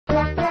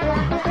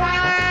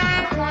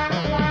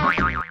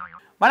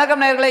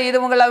வணக்கம் நேயர்களே, இது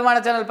உங்கள்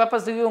அபிமான சேனல்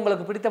பெப்பர்ஸ் ரிவ்யூ.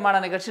 உங்களுக்கு பிடித்தமான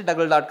நிகழ்ச்சி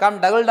double.com.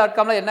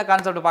 double.comல என்ன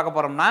கான்செப்ட் பார்க்க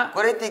போறோம்னா,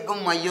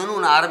 குறைத்திக்கும் மையம்னு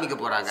ஒன்று ஆரம்பிக்க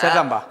போறாங்க.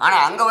 சரிதான்பா. ஆனா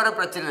அங்க வர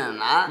பிரச்சனை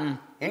என்னன்னா,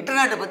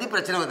 இன்டர்நெட்டை பத்தி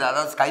பிரச்சனை வருது.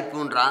 அதாவது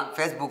ஸ்கைப்புன்றான்,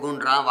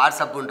 ஃபேஸ்புக்குன்றான்,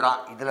 வாட்ஸ்அப்புன்றான்.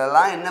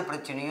 இதுலலாம் என்ன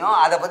பிரச்சனையோ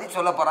அதை பத்தி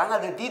சொல்ல போறாங்க,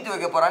 அதை தீர்த்து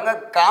வைக்க போறாங்க.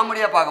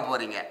 காமெடியா பார்க்க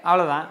போறீங்க.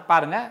 அவ்வளவுதான்,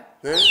 பாருங்க.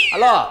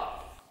 ஹலோ,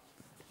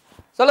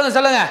 சொல்லுங்க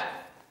சொல்லுங்க.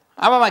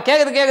 ஆமாம்மா,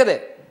 கேக்குது.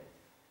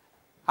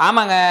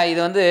 ஆமாங்க,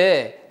 இது வந்து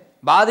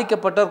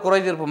பாதிக்கப்பட்டோர்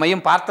குறைதீர்ப்பு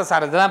மையம்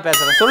பார்த்தசாரதி தான்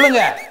பேசுறேன்.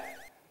 சொல்லுங்க,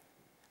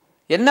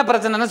 என்ன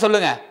பிரச்சனைன்னு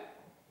சொல்லுங்க.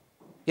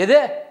 எது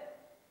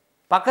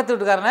பக்கத்து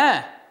வீட்டுக்காரன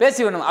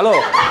பேசி வேணும். ஹலோ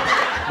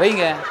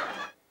வைங்க,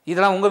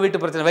 இதெல்லாம் உங்க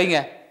வீட்டு பிரச்சனை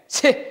வைங்க.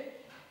 சே,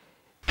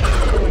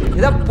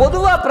 இதான்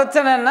பொதுவா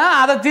பிரச்சனைன்னா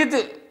அதை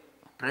தீர்த்து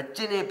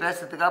பிரச்சனையை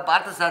பேசுறதுக்காக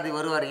பார்த்தசாரதி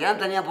வருவார். ஏன்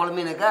தனியா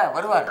புலமீனுக்கா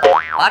வருவார்?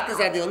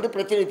 பார்த்தசாரதி வந்து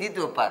பிரச்சனையை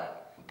தீர்த்து வைப்பார்.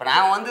 இப்போ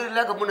நான் வந்து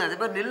இல்லை கம்முன்னு அதே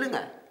மாதிரி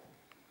நில்லுங்க.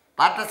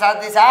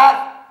 பார்த்தசாரதி சார்.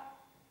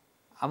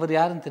 அவர்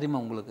யாருன்னு தெரியுமா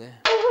உங்களுக்கு?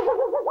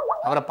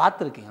 அவரை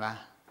பார்த்துருக்கீங்களா?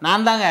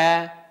 நான் தாங்க.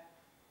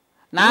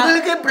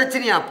 நாங்களுக்கே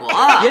பிரச்சனையா? அப்போ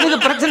எனக்கு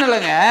பிரச்சனை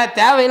இல்லைங்க.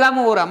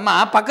 தேவையில்லாம ஒரு அம்மா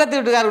பக்கத்து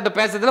வீட்டுக்காரர்கிட்ட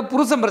பேசுறதுல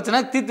புருஷன்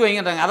பிரச்சனை தீர்த்து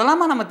வைங்கன்றாங்க.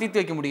 அதெல்லாமா நம்ம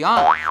தீர்த்து வைக்க முடியும்?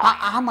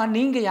 ஆமா,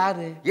 நீங்க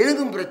யாரு?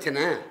 எனக்கும்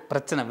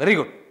பிரச்சனை. Very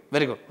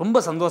good. ரொம்ப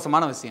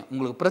சந்தோஷமான விஷயம்.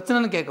 உங்களுக்கு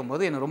பிரச்சனைன்னு கேட்கும்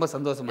போது எனக்கு ரொம்ப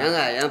சந்தோஷமா.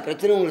 என்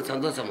பிரச்சனை உங்களுக்கு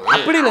சந்தோஷமா?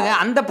 அப்படி இல்லைங்க,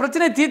 அந்த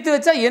பிரச்சனையை தீர்த்து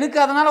வச்சா எனக்கு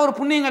அதனால ஒரு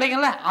புண்ணியம்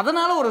கிடைக்கும்ல,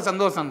 அதனால ஒரு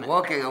சந்தோஷம்.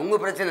 ஓகேங்க, உங்க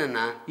பிரச்சனை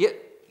என்ன?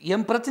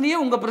 என் பிரச்சனையே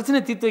உங்க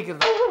பிரச்சனையை தீர்த்து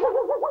வைக்கிறது.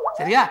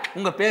 சரியா?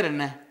 உங்க பேர்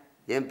என்ன?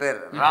 என் பேர்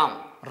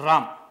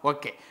ராம்.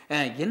 ஓகே,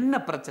 என்ன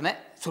பிரச்சனை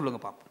சொல்லுங்க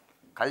பாப்போம்.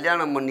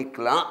 கல்யாணம்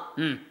பண்ணிக்கலாம்,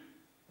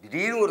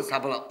 திடீர்னு ஒரு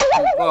சபலம்.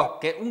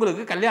 ஓகே,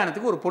 உங்களுக்கு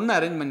கல்யாணத்துக்கு ஒரு பொண்ணு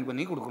அரேஞ்ச்மெண்ட்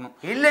பண்ணி கொடுக்கணும்.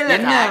 இல்ல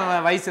என்ன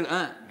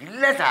வயசுல?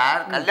 இல்ல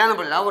சார், கல்யாணம்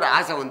பண்ணலாம் ஒரு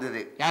ஆசை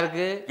வந்தது.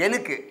 யாருக்கு?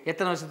 எனக்கு.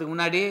 எத்தனை வருஷத்துக்கு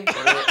முன்னாடி?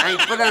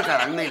 இப்பதான்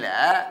சார், அண்மையில.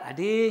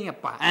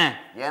 அடேங்கப்பா.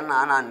 ஏன்னா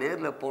நான்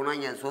நேர்ல போனா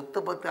என் சொத்தை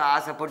பத்தி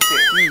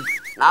ஆசைப்பட்டு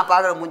நான்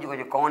பாக்குற மூஞ்சி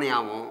கொஞ்சம்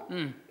கோணையாவும்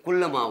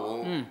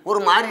குள்ளமாவும் ஒரு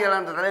மாதிரி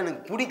இருந்ததால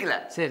எனக்கு பிடிக்கல.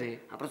 சரி,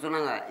 அப்புறம்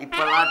சொன்னாங்க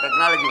இப்பெல்லாம்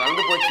டெக்னாலஜி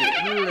வளர்ந்து போச்சு.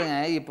 இல்லைங்க,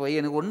 இப்போ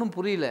எனக்கு ஒன்றும்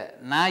புரியல.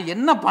 நான்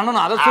என்ன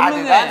பண்ணணும் அதை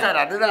சொல்லுங்க சார்.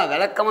 அதுதான்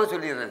விளக்கமா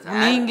சொல்லிடுறேன் சார்.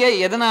 நீங்க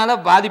எதனால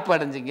பாதிப்பு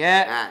அடைஞ்சீங்க,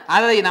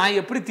 அதை நான்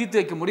எப்படி தீர்த்து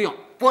வைக்க முடியும்?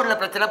 போன்ல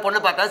பிரச்சனை,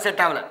 பொண்ணை பார்த்தா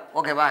செட் ஆகல.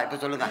 ஓகேவா? இப்ப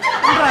சொல்லுங்க.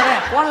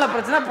 போன்ல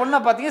பிரச்சனை, பொண்ணை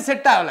பார்த்தீங்க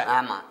செட் ஆகல.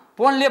 ஆமா,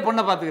 போன்லயே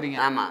பொண்ணை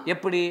பார்த்துக்கிறீங்க. ஆமா.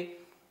 எப்படி?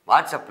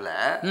 வாட்ஸ்அப்ல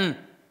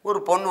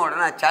ஒரு பொண்ணோட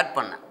நான் சாட்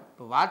பண்ணேன்.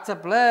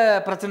 வாட்ஸ்அப்ல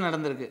பிரச்சனை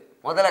நடந்திருக்கு.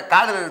 முதல்ல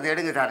காதல் இருந்து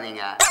எடுங்க சார்.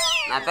 நீங்க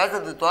நான்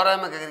பேசுறது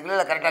தோராயமா கேக்குறீங்களா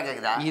இல்ல கரெக்டா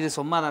கேக்குதா? இது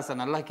சும்மா தான் சார்,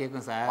 நல்லா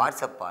கேட்கும் சார்.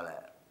 வாட்ஸ்அப்பால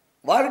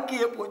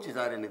வாழ்க்கையே போச்சு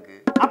சார் எனக்கு.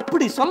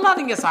 அப்படி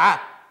சொல்லாதீங்க சார்.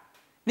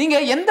 நீங்க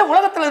எந்த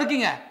உலகத்துல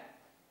இருக்கீங்க?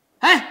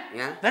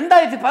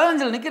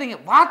 2015 நிக்கிறீங்க.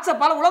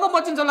 வாட்ஸ்அப்பால உலகம்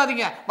போச்சுன்னு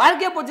சொல்லாதீங்க,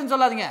 வாழ்க்கையே போச்சுன்னு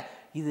சொல்லாதீங்க.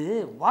 இது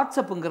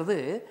வாட்ஸ்அப்புங்கிறது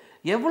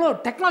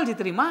எவ்வளவு டெக்னாலஜி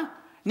தெரியுமா?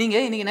 நீங்க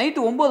இன்னைக்கு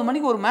நைட்டு 9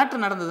 மணிக்கு ஒரு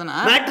மேட்டர் நடந்ததுன்னா,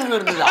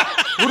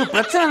 ஒரு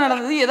பிரச்சனை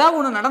நடந்தது, ஏதாவது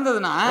ஒண்ணு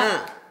நடந்ததுன்னா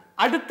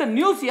அடுத்த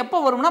நியூஸ் எப்ப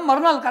வரும்னா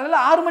மறுநாள் காலையில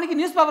 6 மணிக்கு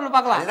நியூஸ் பேப்பர்ல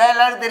பார்க்கலாம்.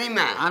 எல்லாருக்கும்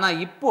தெரியுமா? ஆனா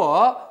இப்போ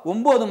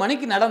 9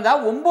 மணிக்கு நடந்தா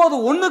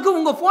 9:01க்கு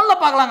உங்க போன்ல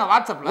பார்க்கலாங்க.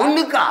 வாட்ஸ்அப்ல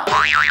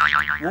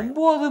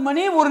 9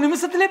 மணி ஒரு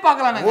நிமிஷத்திலே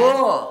பார்க்கலாங்க.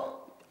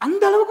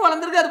 அந்த அளவுக்கு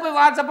வளர்ந்துருக்கு. அது போய்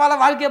வாட்ஸ்அப்பால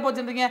வாழ்க்கைய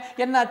போச்சுன்றீங்க.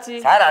 என்னாச்சு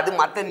சார்? அது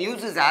மத்த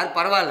நியூஸ் சார்,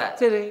 பரவாயில்ல.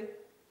 சரி,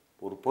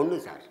 ஒரு பொண்ணு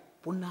சார்,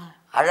 பொண்ணா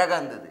அழகா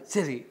இருந்தது.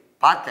 சரி,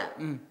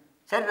 பார்த்தேன்.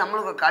 சரி,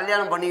 நம்மளுக்கு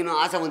கல்யாணம்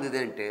பண்ணிக்கணும் ஆசை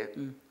வந்ததுன்ட்டு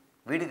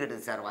வீடு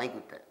கட்டுது சார், வாங்கி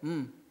கொடுத்தேன்.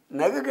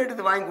 நகை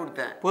கட்டுது வாங்கி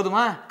கொடுத்தேன்.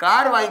 போதுமா?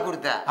 கார் வாங்கி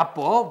கொடுத்தேன்.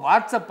 அப்போ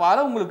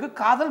வாட்ஸ்அப்பால உங்களுக்கு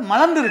காதல்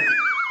மலர்ந்து இருக்கு.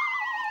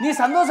 நீ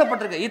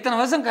சந்தோஷப்பட்டிருக்க. இத்தனை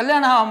வருஷம்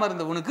கல்யாணம் ஆகாம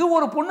இருந்த உனக்கு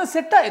ஒரு பொண்ணு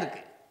செட்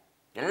ஆயிருக்கு.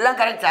 எல்லாம்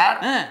கரெக்ட் சார்.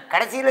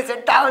 கடைசியில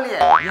செட் ஆகலையே.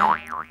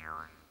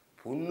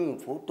 பொண்ணு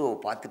போட்டோவை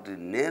பார்த்துட்டு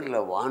நேர்ல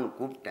வான்னு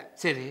கூப்பிட்டேன்.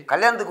 சரி,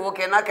 கல்யாணத்துக்கு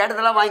ஓகேன்னா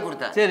கேட்டதெல்லாம் வாங்கி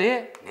கொடுத்தேன். சரி,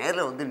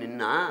 நேர்ல வந்து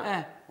நின்னா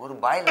ஒரு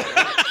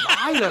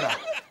பாய்லரா.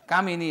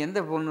 காமி, நீ எந்த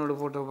பொண்ணோட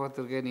போட்டோ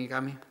பார்த்துருக்க? நீ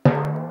காமி.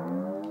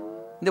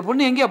 இந்த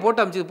பொண்ணு எங்கேயா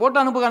போட்டோ அனுப்பிச்சு?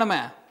 போட்டோ அனுப்பு காணமே.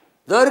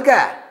 இதோ இருக்க.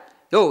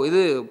 யோ, இது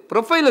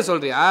ப்ரொஃபைல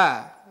சொல்றியா?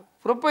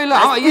 ப்ரொஃபைல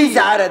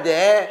சார் அது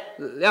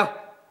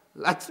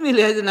லட்சுமி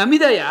இல்ல, இது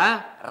நமிதாயா?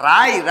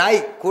 ராய்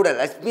கூட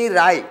லட்சுமி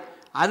ராய்.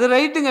 அது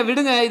ரைட்டுங்க,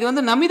 விடுங்க. இது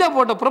வந்து நமிதா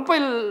போட்ட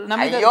ப்ரொஃபைல்.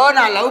 நமிதா. ஐயோ,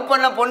 நான் லவ்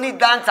பண்ண பொண்ணு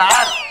தான்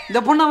சார். இந்த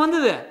பொண்ணா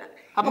வந்தது?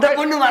 இந்த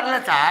பொண்ணு வரல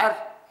சார்.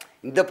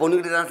 இந்த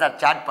பொண்ணுகிட்ட தான் சார்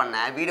சாட்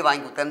பண்ணேன், வீடு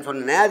வாங்கி கொடுத்தேன்னு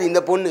சொன்னேன். அது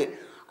இந்த பொண்ணு.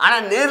 ஆனா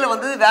நேர்ல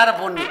வந்தது வேற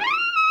பொண்ணு.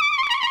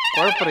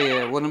 குழப்பறைய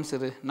ஒரு நிமிஷம்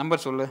இரு.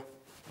 நம்பர் சொல்லு.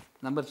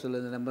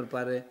 இந்த நம்பர்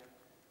பாரு.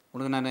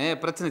 உனக்கு நான்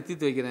பிரச்சனை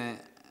தீர்த்து வைக்கிறேன்.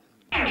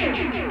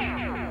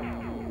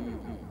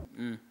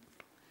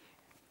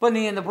 இப்போ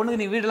நீ இந்த பொண்ணுக்கு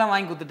நீ வீடெல்லாம்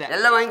வாங்கி கொடுத்துட்டேன்?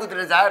 எல்லாம் வாங்கி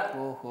கொடுத்துட்டேன் சார்.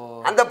 ஓஹோ.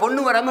 அந்த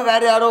பொண்ணு வராம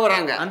வேற யாரோ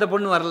வராங்க. அந்த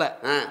பொண்ணு வரல,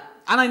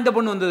 ஆனா இந்த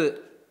பொண்ணு வந்தது.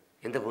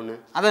 எந்த பொண்ணு?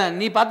 அதான்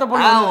நீ பார்த்த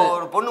பொண்ணு.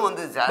 ஒரு பொண்ணு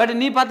வந்தது சார். பட்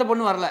நீ பார்த்த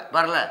பொண்ணு வரல.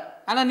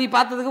 ஆனா நீ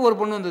பார்த்ததுக்கு ஒரு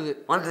பொண்ணு வந்தது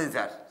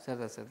சார்.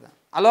 சரிதான்.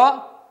 ஹலோ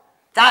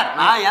சார்,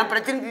 நான் என்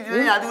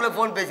பிரச்சனை அதுக்குள்ள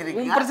ஃபோன் பேசுறீங்க.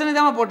 உங்க பிரச்சனை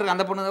தான் போட்டுருக்கேன்.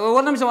 அந்த பொண்ணு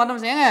ஒரு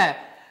நிமிஷம் ஏங்க.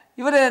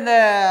 இவர் இந்த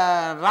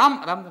ராம்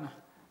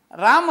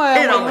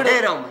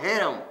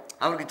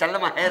அவருக்கு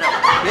செல்லமா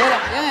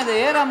ஏங்க இந்த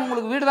ஏராம்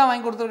உங்களுக்கு வீடு தான்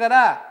வாங்கி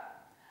கொடுத்துருக்காரா?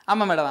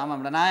 ஆமாம்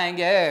மேடம் நான்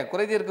இங்கே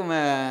குறைதீர்க்கும்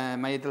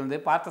மையத்திலேருந்து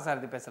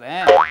பார்த்தசாரதி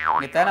பேசுகிறேன்.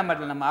 இங்கே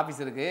தேனாம்பேட்டில் நம்ம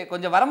ஆஃபீஸ் இருக்குது.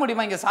 கொஞ்சம் வர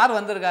முடியுமா? இங்கே சார்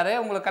வந்திருக்காரு.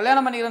 உங்களுக்கு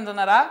கல்யாணம் பண்ணிக்கிறேன்னு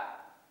சொன்னாரா?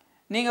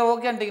 நீங்கள்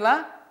ஓகேன்ட்டிங்களா?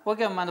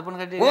 ஓகே அம்மா அந்த பொண்ணு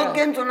கட்டி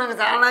ஓகேன்னு சொன்னாங்க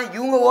சார். ஆனால்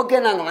இவங்க ஓகே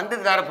நாங்கள்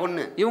வந்தது வேற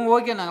பொண்ணு. இவங்க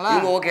ஓகேனாங்களா?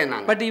 இவங்க ஓகே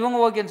நாங்கள். பட் இவங்க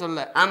ஓகேன்னு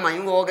சொல்ல. ஆமாம்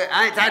இவங்க ஓகே.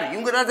 சார்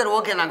இவங்க தான் சார்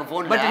ஓகே நாங்கள்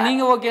ஃபோன். பட்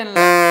நீங்கள் ஓகே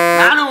இல்லை.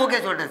 நானும்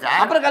ஓகே சொல்லிட்டேன் சார்.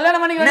 அப்புறம்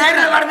கல்யாணம் பண்ணி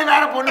நேரில் வரது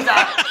வேற பொண்ணு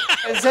சார்.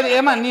 சரி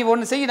ஏமா நீ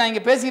ஒன்று செய்ய, நான்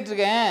இங்கே பேசிகிட்டு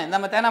இருக்கேன்.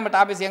 நம்ம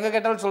தேனாம்பேட்டை ஆஃபீஸ் எங்கே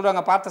கேட்டாலும்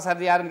சொல்லுவாங்க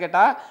பார்த்தசாரதி யாருன்னு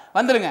கேட்டால்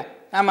வந்துருங்க.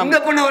 ஆமாம்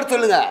இந்த பொண்ணு வர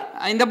சொல்லுங்க.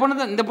 இந்த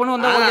பொண்ணு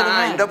வந்தால் ஓகே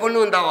தானே? இந்த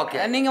பொண்ணு வந்தால் ஓகே.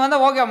 நீங்கள்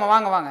வந்தால் ஓகே அம்மா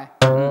வாங்க.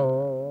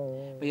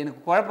 இப்போ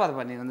எனக்கு குழப்பாத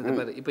பண்ணி வந்துட்டு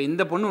பாரு. இப்போ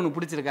இந்த பொண்ணு உனக்கு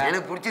பிடிச்சிருக்கா?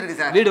 எனக்கு பிடிச்சிருக்கு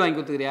சார். வீடு வாங்கி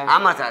கொடுத்துக்கிறியா?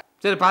 ஆமாம் சார்.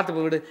 சரி பார்த்து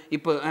வீடு.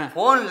 இப்போ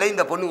ஃபோனில்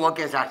இந்த பொண்ணு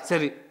ஓகே சார்.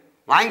 சரி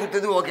வாங்கி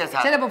கொடுத்தது ஓகே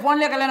சார். சரி இப்போ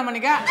ஃபோன்லேயே கல்யாணம்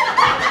பண்ணிக்க.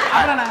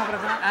 அப்புறம் நாங்கள்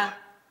பிரச்சனை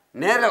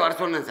நேரில் வர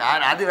சொன்னேன்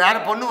சார். அது வேற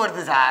பொண்ணு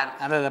வருது சார்.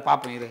 அதை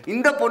பார்ப்போம். இது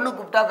இந்த பொண்ணு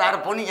கூப்பிட்டா வேற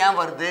பொண்ணு ஏன்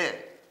வருது?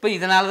 இப்போ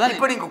இதனால தான்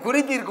இப்போ நீங்க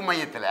குறித்தீர்க்கும்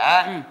மையத்துல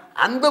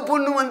அந்த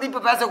பொண்ணு வந்து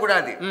இப்ப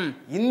பேசக்கூடாது.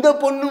 இந்த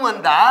பொண்ணு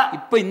வந்தா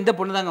இப்போ இந்த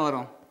பொண்ணு தாங்க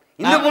வரும்.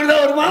 இந்த பொண்ணு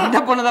தான் வருமா? இந்த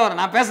பொண்ணு தான் வரும்.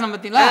 நான் பேசணும்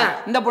பார்த்தீங்களா?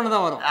 இந்த பொண்ணு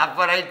தான் வரும்.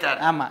 அப்ப ரைட் சார்.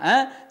 ஆமா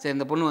சரி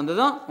இந்த பொண்ணு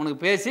வந்ததும் உனக்கு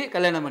பேசி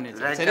கல்யாணம் பண்ணி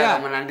வச்சு சரியா?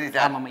 நன்றி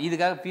சார். ஆமாம்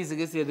இதுக்காக ஃபீஸு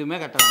கீஸ் எதுவுமே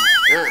கட்டணும்.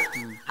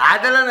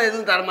 அதெல்லாம் நான்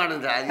எதுவும்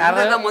தரமாட்டேன் சார்.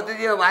 இதெல்லாம்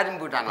மொத்தத்தையும் வாரி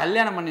போட்டாங்க.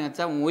 கல்யாணம் பண்ணி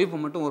வச்சா உங்க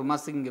ஒய்ஃபை மட்டும் ஒரு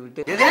மாசத்துக்கு இங்கே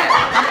விட்டு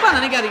தப்பா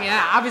நினைக்காதீங்க.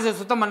 ஆஃபீஸை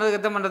சுத்தம்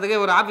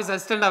பண்ணுறதுக்கு ஒரு ஆஃபீஸ்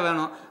அசிஸ்டண்டாக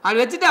வேணும்.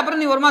 அது வச்சுட்டு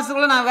அப்புறம் நீ ஒரு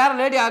மாசத்துக்குள்ள நான் வேற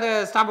லேடி அதை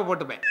ஸ்டாப்பை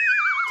போட்டுப்பேன்.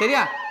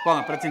 சரியா?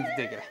 போங்க பிரச்சனை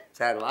தீர்த்து வைக்கிறேன்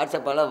சார்.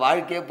 வாட்ஸ்அப்பால்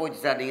வாழ்க்கையே போச்சு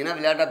சார். நீங்கள் என்ன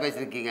விளையாட்டாக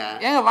பேசியிருக்கீங்க?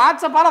 ஏங்க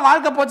வாட்ஸ்அப்பால்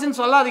வாழ்க்கை போச்சுன்னு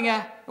சொல்லாதீங்க.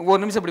 ஒரு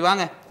நிமிஷம் இப்படி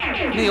வாங்க.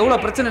 நீ எவ்வளோ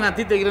பிரச்சனை நான்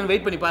தீர்த்து வைக்கிறேன்னு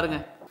வெயிட் பண்ணி பாருங்க.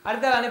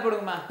 அடுத்த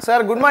அனுப்பிவிடுங்கம்மா.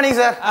 Sir good morning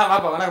sir.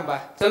 வாப்பா வணக்கம்ப்பா.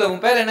 சொல்லு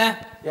உன் பேர் என்ன?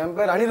 என்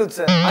பேர் அனிருத்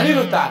சார்.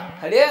 அனிருத்தா?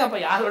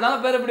 அடேங்கப்பா யார்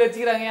வேணாலும் பேர் எப்படி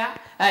வச்சுக்கிறாங்க.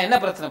 என்ன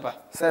பிரச்சனைப்பா?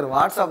 சார்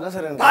வாட்ஸ்அப் தான்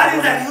சார்.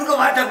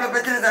 வாட்ஸ்அப்பில்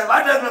பிரச்சனை சார்.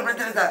 வாட்ஸ்அப்பில்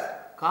பிரச்சனை சார்.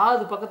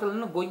 காது பக்கத்துல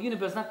இருந்து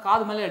கொய்யின்னு பேசினா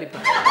காது மேலே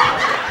அடிப்பேன்.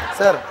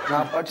 சார்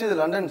நான் படிச்சது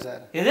லண்டன்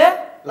சார். எது?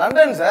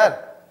 London sir.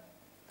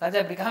 ராஜா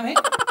இப்படி காமி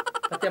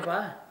பத்தியாப்பா.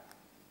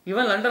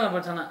 இவன் லண்டன்ல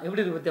படிச்சானா? எப்படி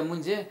இருக்கு பத்தியா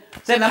மூஞ்சி?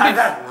 சரி நம்பி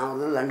நான்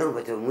வந்து லண்டன்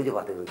படிச்ச மூஞ்சி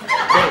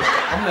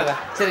பார்த்துக்கிறேன்.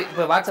 சரி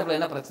இப்போ வாட்ஸ்அப்ல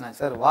என்ன பிரச்சனை?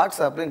 சார்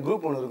வாட்ஸ்அப்ல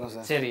குரூப் ஒன்று இருக்கும்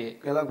சார். சரி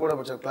எல்லாம் கூட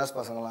படிச்ச கிளாஸ்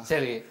பசங்களாம்.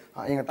 சரி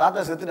எங்க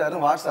தாத்தா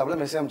செத்துட்டாரு. வாட்ஸ்அப்ல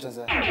மெசேஜ் அனுப்பிச்சேன்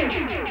சார்.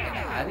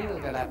 அறிவு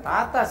கடா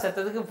தாத்தா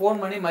செத்ததுக்கு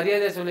ஃபோன் பண்ணி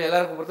மரியாதையை சொல்லி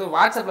எல்லாருக்கும் கொடுத்து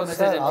வாட்ஸ்அப்ல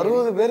மெசேஜ்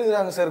 60 பேர்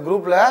இருக்காங்க சார்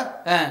குரூப்ல.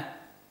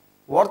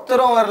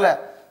 ஒருத்தரும் வரல.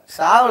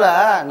 சாவல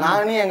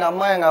நானும் எங்க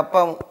அம்மா எங்க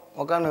அப்பா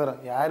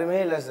உட்காந்துக்கிறோம். யாருமே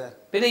இல்லை சார்.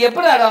 பின்ன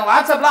எப்படி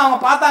வாட்ஸ்அப்ல அவங்க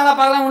பார்த்தாங்களா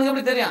பார்க்கலாம் உனக்கு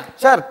எப்படி தெரியும்?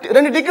 சார்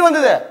 2 டிக்கு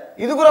வந்தது.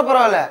 இது கூட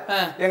பரவாயில்ல.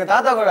 எங்க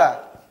தாத்தா கூட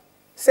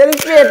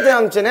செல்ஃபி எடுத்து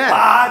அனுப்பிச்சேனே.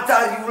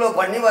 சார் இவ்வளோ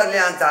பண்ணி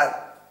வரலையா சார்?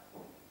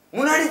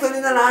 முன்னாடி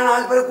சொல்லியிருந்தா நான்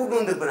 4 பேரை கூட்டு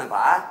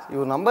வந்திருப்பேனப்பா.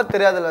 இவர் நம்பர்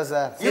தெரியாதுல்ல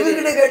சார்.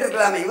 இவர்கிட்ட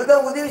கேட்டுருக்கலாமே. இவர்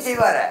தான் உதவி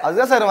செய்வாரு.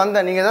 அதுதான் சார்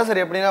வந்தேன். நீங்க தான்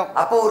சார் எப்படின்னா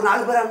அப்போ ஒரு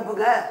 4 பேர்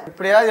அனுப்புங்க.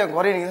 இப்படியாவது என்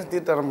குறைய நீங்க தான்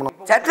தீர்த்து அனுப்பணும்.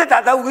 சட்ட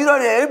தாத்தா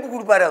உயிரோட எழுப்பு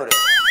கொடுப்பாரு அவரு.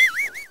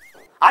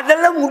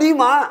 அதெல்லாம்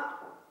முடியுமா?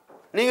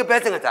 நீங்க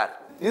பேசுங்க சார்.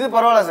 இது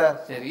பரவாயில்ல சார்.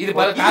 சரி இது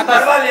தாத்தா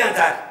பரவாயில்லையா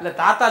சார்? இல்ல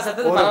தாத்தா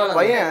செத்தது பரவாயில்ல.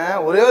 பையன்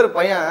ஒரே ஒரு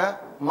பையன்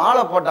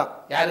மாலை போட்டான்.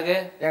 யாருக்கு?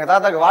 எங்க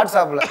தாத்தாக்கு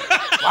வாட்ஸ்அப்ல.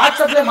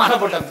 வாட்ஸ்அப்ல மாலை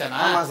போட்டான்.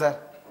 ஆமா சார்.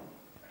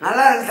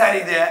 நல்லா இருக்கு சார்.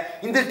 இது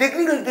இந்த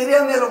டெக்னிக்கல்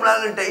தெரியாம ரொம்ப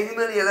நாள்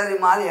இனிமேல்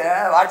எல்லாரையும் மாலையை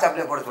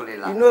வாட்ஸ்அப்ல போட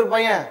சொல்லிடலாம். இன்னொரு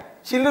பையன்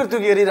சில்லர்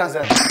தூக்கி எறிறான்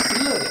சார்.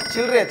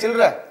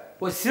 சில்லறை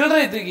ஒரு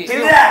சில்லறை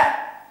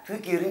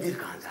தூக்கி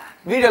எரிஞ்சிருக்கான் சார்.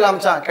 வீடியோல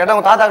அமிச்சான்.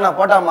 கேட்டவங்க தாத்தாக்கு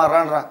நான் போட்டா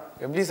மாறுறான்றான்.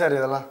 எப்படி சார்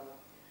இதெல்லாம்?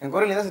 என்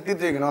குறையில தான்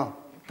தீர்த்து வைக்கணும்.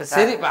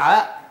 சரிப்பா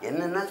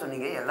என்னன்னா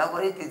சொன்னீங்க எல்லா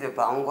குறையும் தீர்த்து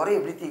வைப்பா. அவங்க குறையும்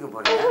எப்படி தீர்க்க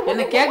போறீங்க?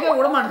 என்ன கேட்க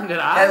விட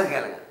மாட்டேங்கிறா.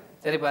 கேளுங்க.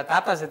 சரிப்பா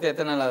தாத்தா செத்து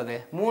எத்தனை நாள் ஆகுது?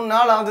 3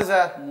 நாள் ஆகுது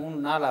சார். 3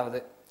 நாள் ஆகுது.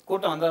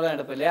 கூட்டம் வந்தாதான்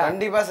எடுப்ப இல்லையா?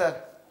 கண்டிப்பா சார்.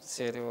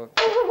 சரி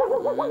ஓகே.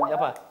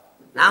 ஏப்பா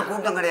நான்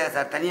கூட்டம் கிடையாது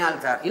சார்.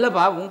 தனியாள் சார்.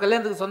 இல்லப்பா உன்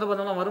கல்யாணத்துக்கு சொந்த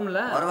பந்தம்லாம்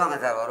வரும்ல? வருவாங்க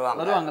சார்.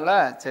 வருவாங்கல்ல?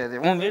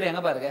 சரி உன் வீடு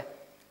எங்க பாருங்க?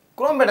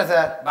 குரோம்பேட்டை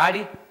சார்.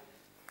 பாடி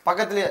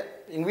பக்கத்துலயே.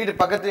 எங்க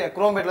வீடு பக்கத்துலயே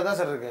குரோம்பேட்டில் தான்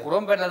சார் இருக்கு.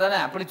 குரோம்பேட்டில் தானே?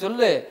 அப்படி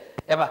சொல்லு.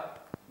 ஏப்பா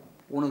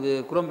உனக்கு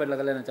குரோம்பேட்டில்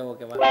கல்யாணம் வச்சா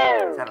ஓகேவா?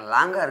 சார்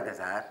லாங்கா இருக்கு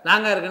சார்.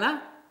 லாங்கா இருக்குன்னா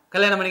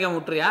கல்யாணம் பண்ணிக்காம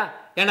விட்டுறியா?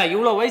 ஏன்னா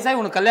இவ்வளோ வயசாகி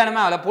உனக்கு கல்யாணமே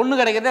ஆகல. பொண்ணு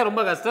கிடைக்கிறதே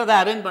ரொம்ப கஷ்டம். அதை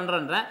அரேஞ்ச்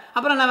பண்ணுறேன்றேன்.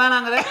 அப்புறம் நான்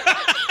வேணாங்கிறேன்.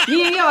 நீ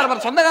எங்கேயா வர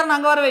சொந்தக்காரன்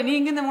அங்கே வரவே. நீ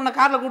இங்கேருந்து உன்னை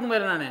காரில் கூட்டின்னு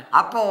போயிடுறேன் நான்.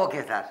 அப்போ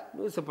ஓகே சார்.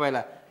 லூசு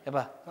போயில.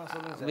 ஏப்பா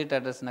வீட்டு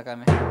அட்ரஸ் என்ன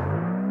காமி?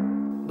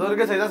 இதோ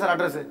இருக்கே சார். இதான் சார்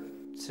அட்ரஸ்.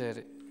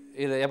 சரி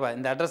இது ஏப்பா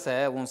இந்த அட்ரஸை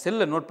உன்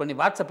செல்லில் நோட் பண்ணி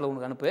வாட்ஸ்அப்பில்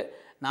உனக்கு அனுப்பு.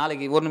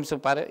 நாளைக்கு ஒரு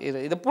நிமிஷம் பாரு.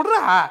 இதை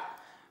புடுறா.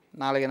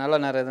 நாளைக்கு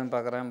நல்ல நேரம் எதுன்னு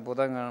பார்க்குறேன்.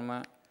 புதன்கிழமை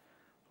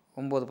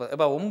 9:10.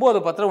 எப்பா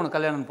 9:10 உனக்கு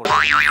கல்யாணம் போடு.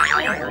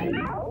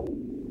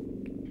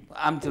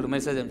 அனுப்பிச்சுடு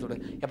மெசேஜ் அனுப்பிச்சுடு.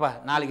 எப்பா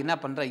நாளைக்கு என்ன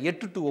பண்ணுற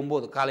 8 to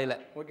 9 காலையில்.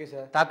 Okay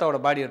sir. தாத்தாவோட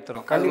பாடி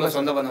எடுத்துரும். கண்டிப்பாக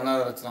சொந்த பந்தம்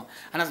வச்சிடும்.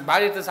 ஆனால்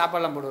பாடி எடுத்து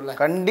சாப்பாடுலாம் போடுவில்ல?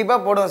 கண்டிப்பாக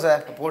போடுவோம்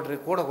சார். போட்டு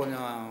கூட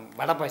கொஞ்சம்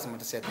வடை பாயசம்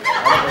மட்டும் சேர்த்து.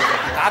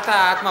 தாத்தா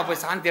ஆத்மா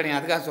போய் சாந்தி அடையும்.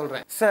 அதுக்காக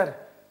சொல்கிறேன் சார்.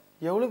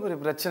 எவ்வளோ பெரிய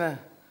பிரச்சனை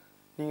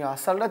நீங்கள்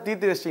அசால்ட்டாக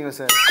தீர்த்து வச்சிட்டீங்க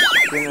சார்.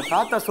 எங்கள்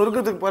தாத்தா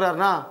சொர்க்கத்துக்கு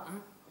போகிறாருன்னா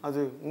அது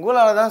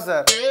உங்களால் தான்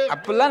சார்.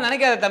 அப்படிலாம்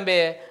நினைக்காத தம்பி.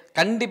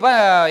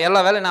 கண்டிப்பாக எல்லா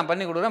வேலையும் நான்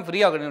பண்ணி கொடுக்குறேன்.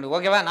 ஃப்ரீயாக பண்ணி கொடுக்குறேன்.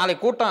 ஓகேவா?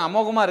 நாளைக்கு கூட்டம்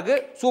அமோகமாக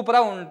இருக்குது.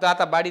 சூப்பராக உன்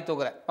தாத்தா பாடி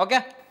தூக்குறேன். ஓகே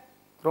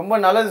ரொம்ப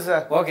நல்லது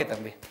சார். ஓகே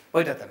தம்பி,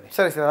 போயிட்டா தம்பி.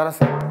 சரி சார், வரேன்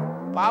சார்.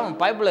 பாவம்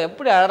பைப்பில்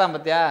எப்படி அழறான்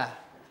பார்த்தியா?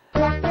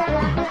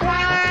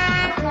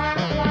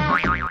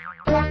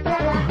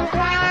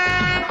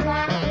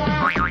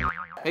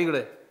 கை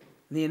கொடு.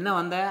 நீ என்ன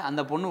வந்த,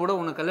 அந்த பொண்ணு கூட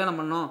உனக்கு கல்யாணம்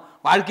பண்ணணும்,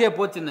 வாழ்க்கையே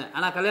போச்சுன்னு.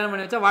 ஆனால் கல்யாணம்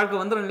பண்ணி வச்சா வாழ்க்கை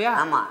வந்துடும் இல்லையா?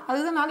 ஆமாம்.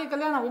 அதுதான் நாளைக்கு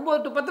கல்யாணம் 9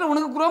 to 10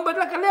 உனக்கு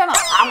குரோம்பேட்டில்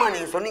கல்யாணம். ஆமாம்,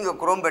 நீங்கள் சொன்னீங்க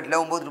குரோம்பேட்டில்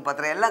 9 to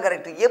 10 எல்லாம்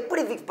கரெக்டு.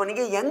 எப்படி ஃபிக்ஸ்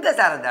பண்ணீங்க? எங்கே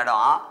சார் அந்த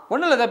இடம்?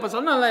 ஒன்றும் இல்லை, இப்போ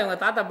சொன்னல இவங்க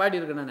தாத்தா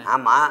பாடி இருக்கு நான்.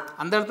 ஆமாம்,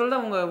 அந்த இடத்துல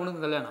தான்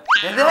உனக்கு கல்யாணம்.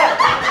 எது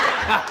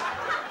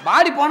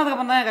பாடி போனதுக்கு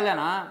அப்புறம் தான்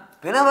கல்யாணம்.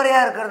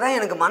 பிணவரையா இருக்கிறது தான்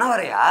எனக்கு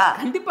மனவரையா?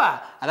 கண்டிப்பா.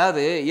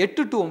 அதாவது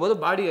 8 to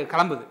 9 பாடி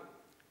கிளம்புது,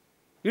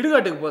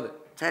 இடுகாட்டுக்கு போகுது.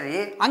 சரி,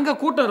 அங்க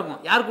கூட்டம்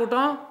இருக்கும். யார்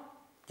கூட்டம்?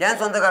 ஏன்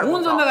சொந்தக்கார?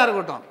 மூணு சொந்தக்கார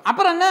கூட்டம்.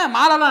 அப்புறம் என்ன,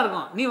 மாலைலாம்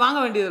இருக்கும். நீ வாங்க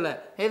வேண்டியதில்லை,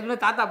 ஏற்கனவே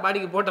தாத்தா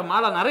பாடிக்கு போட்ட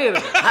மாலை நிறைய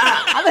இருக்கு,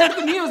 அதை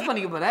எடுத்து நீ யூஸ்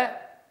பண்ணிக்க போற.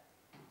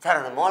 சார்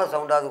அந்த மோளை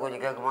சவுண்டாவது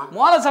கொஞ்சம் கேட்குமா?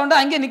 மோளை சவுண்டை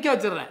அங்கேயே நிக்க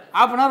வச்சிடுறேன்.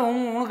 ½ hour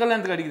உனக்கு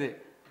கல்யாணத்துக்கு அடிக்குது.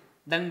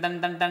 Done done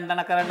done done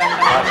டனக்கர ton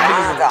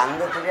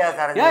அந்த தெரியாது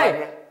சார்.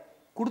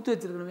 கொடுத்து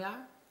வச்சிருக்கணும்யா.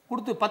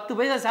 கொடுத்து 10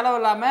 பைசா செலவு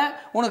இல்லாமல்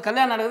உனக்கு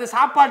கல்யாணம் நடக்குது.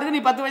 சாப்பாட்டுக்கு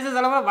நீ 10 பைசா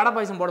செலவு வடை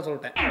பாயசம் போட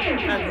சொல்லிட்டேன்.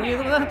 நீ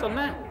இதுக்கு தானே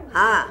சொன்னேன்.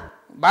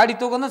 பாடி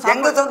தூக்கம் தான்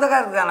எங்க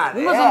சொந்தக்காரருக்கு தானே?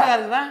 உங்க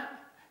சொந்தக்காரருக்கு தான்.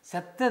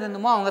 செத்தது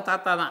என்னமோ அவங்க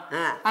தாத்தா தான்.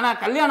 ஆனா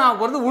கல்யாணம் ஆக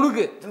போறது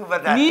உனக்கு.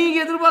 நீங்க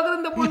எதிர்பார்க்குற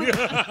இந்த பொண்ணு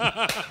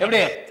எப்படி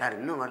சார்?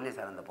 இன்னும் வரல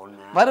சார் அந்த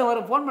பொண்ணு.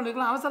 வரும் ஃபோன்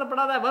பண்ணிருக்கலாம்,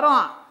 அவசரப்படாத,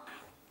 வரும்.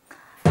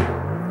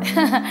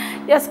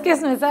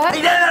 Excuse me sir.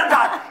 இதேதான்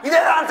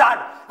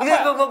சார்.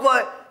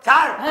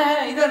 சார்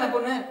இது என்ன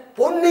பொண்ணு?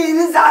 பொண்ணு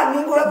இது சார்.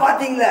 நீங்க கூட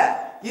பாத்தீங்களா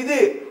இது?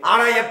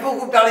 ஆனா எப்ப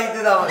கூப்பிட்டாலும்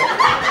இதுதான் வரும்.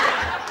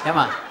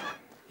 ஏமா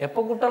எப்ப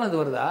கூப்பிட்டாலும்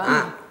இது வருதா?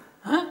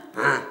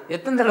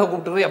 எத்தனை தடவை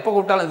கூப்பிட்டு எப்ப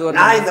கூப்பிட்டாலும் இது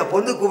வருது? நான் இந்த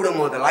பொண்ணு கூப்பிடும்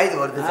போதெல்லாம் இது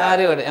வருது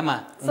சார். ஏமா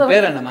உன்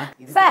பேர் என்னம்மா?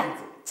 சார்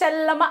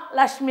செல்லம்மா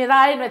லட்சுமி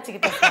ராய்னு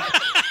வச்சுக்கிட்டேன்.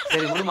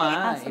 சரி விடுமா.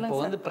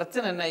 இப்போ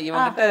பிரச்சனை என்ன?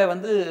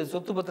 இவங்கிட்ட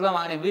சொத்து பத்துலாம்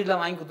வாங்கினேன்,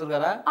 வீடுலாம் வாங்கி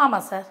கொடுத்துருக்காரா? ஆமா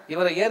சார்.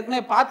 இவரை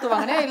ஏற்கனவே பார்த்து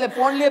வாங்கினேன் இல்ல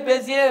போன்லயே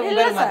பேசியே?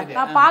 இல்ல சார்,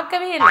 நான்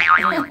பார்க்கவே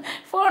இல்லை,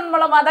 போன்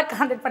மூலமா தான்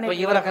கான்டாக்ட் பண்ணி.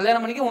 இவரை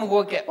கல்யாணம் பண்ணிக்க உனக்கு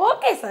ஓகே?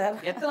 Okay sir.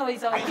 எத்தனை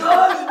வயசா? ஐயோ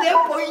இதே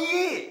போய்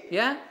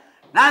ஏன்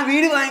நான்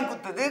வீடு வாங்கி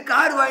கொடுத்தது,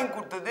 கார் வாங்கி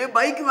கொடுத்தது,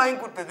 பைக் வாங்கி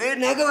கொடுத்தது,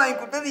 நகை வாங்கி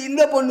கொடுத்தது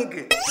இந்த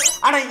பொண்ணுக்கு.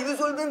 ஆனா இது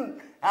சொல்லுது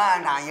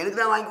நான்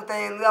எதுக்குதான் வாங்கி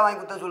கொடுத்தேன், எதுக்குதான் வாங்கி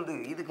கொடுத்தேன் சொல்லுது.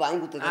 இதுக்கு வாங்கி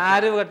கொடுத்தது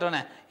அறிவு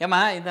கட்டோனே. ஏமா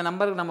இந்த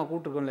நம்பருக்கு நம்ம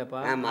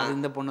கூப்பிட்டுருக்கோம்லப்பா, அது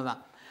இந்த பொண்ணு தான்.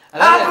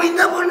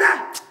 இந்த பொண்ணு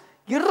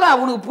இருறா,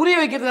 உனக்கு புரிய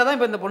வைக்கிறதுக்காக தான்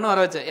இப்ப இந்த பொண்ணு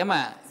வர வச்சேன்.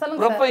 ஏமா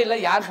ப்ரொஃபைல்ல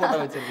யார் போட்டோ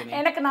வச்சிருக்கீங்க?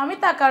 எனக்கு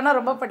நமிதா அக்கானா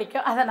ரொம்ப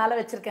பிடிக்கும்,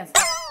 அதனால வச்சிருக்கேன்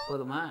சார்.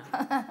 போதுமா?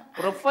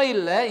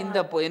 ப்ரொஃபைல்ல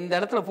இந்த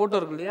இடத்துல போட்டோ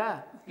இருக்கு இல்லையா,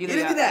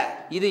 இது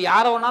இது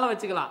யார வேணாலும்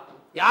வச்சுக்கலாம்,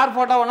 யார்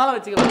போட்டோ வேணாலும்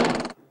வச்சுக்கலாம்.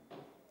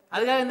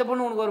 அதுக்காக இந்த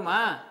பொண்ணு உனக்கு வருமா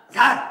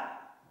சார்?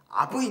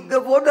 அப்போ இந்த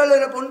போட்டோல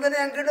இருக்கிற பொண்ணு தானே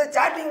என்கிட்ட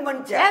சாட்டிங்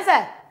பண்ணிச்சு. ஏன்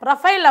சார்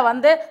ப்ரொஃபைல்ல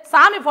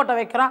சாமி போட்டோ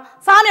வைக்கிறோம்,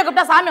 சாமியை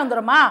கூப்பிட்டா சாமி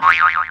வந்துருமா?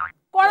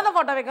 குழந்தை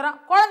போட்டோ வைக்கிறோம்,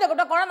 குழந்தை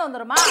கூப்பிட்டா குழந்தை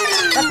வந்துருமா?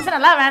 பிரச்சனை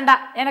எல்லாம்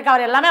வேண்டாம், எனக்கு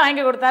அவர் எல்லாமே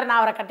வாங்கி கொடுத்தாரு, நான்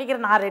அவரை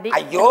கட்டிக்கிறேன், நான் ரெடி.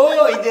 ஐயோ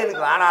இது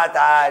எனக்கு வேணாம்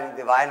சார்,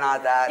 இது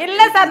வேணாம் சார்.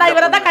 இல்ல சார், நான்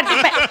இவரை தான்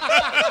கட்டிப்பேன்.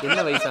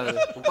 என்ன வயசாகுது?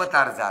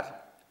 36 சார்.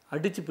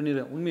 அடிச்சு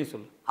பண்ணிடுவேன், உண்மையை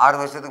சொல்லு.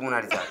 6 வருஷத்துக்கு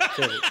முன்னாடி சார்.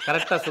 சரி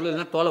கரெக்டா சொல்லு,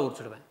 இல்லைன்னா தோலை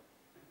உரிச்சிடுவேன்.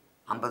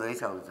 50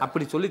 வயசு ஆகுது சார்.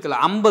 அப்படி சொல்லித்தல.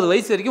 50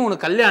 வயசு வரைக்கும்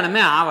உனக்கு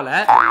கல்யாணமே ஆகல.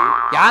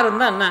 யாரு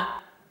இருந்தா என்ன?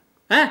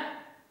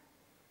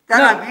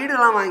 சார்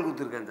வீடெல்லாம் வாங்கி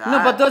கொடுத்துருக்கேன் சார்.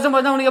 இன்னும் 10 வருஷம்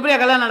பார்த்தா உனக்கு எப்படியா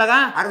கல்யாணம்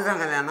நடக்கும்? அதுதான்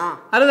கல்யாணம்.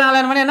 அதுதான்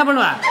கல்யாணம் பண்ணி என்ன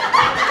பண்ணுவேன்?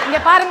 இங்க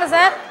பாருங்க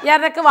சார்,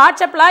 எனக்கு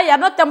வாட்ஸ்அப்ல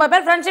 250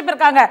 பேர் ஃப்ரெண்ட்ஷிப்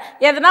இருக்காங்க.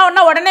 எதுனா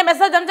ஒண்ணா உடனே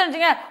மெசேஜ்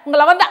அனுப்பிச்சுங்க,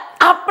 உங்களை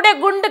அப்படியே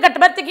குண்டு கட்ட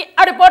பத்திக்கு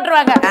அப்படி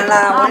போட்டுருவாங்க.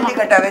 குண்டு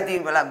கட்டாவே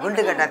தீங்கல,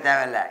 குண்டு கட்டா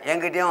தேவையில்ல.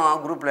 என்கிட்டயும்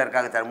குரூப்ல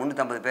இருக்காங்க சார்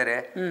 350 பேரு.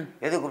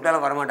 எது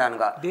கூப்பிட்டாலும்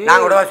வரமாட்டானுங்க.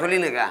 நான் கூட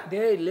சொல்லிருக்கேன்.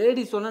 டேய்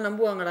லேடி சொன்னா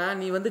நம்புவாங்கடா,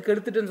 நீ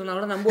கெடுத்துட்டேன்னு சொன்னா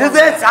கூட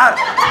நம்புவாங்க சார்.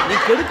 நீ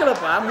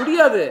கெடுக்கலப்பா,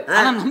 முடியாது,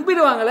 ஆனா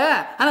நம்பிடுவாங்களே.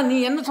 ஆனா நீ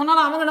என்ன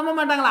சொன்னாலும் அவங்க நம்ப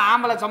மாட்டாங்களா?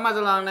 ஆம்பளை சும்மா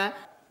சொல்லுவாங்க.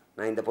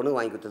 நான் இந்த பொண்ணு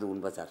வாங்கி கொடுத்தது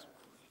உண்மை சார்,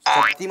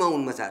 சத்தியமா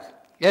உண்மை சார்.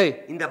 ஏய்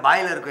இந்த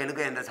பாய்லருக்கும்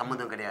எனக்கு எந்த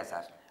சம்மந்தம் கிடையாது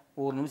சார்.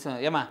 ஒரு நிமிஷம்.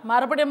 ஏமா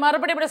மறுபடியும்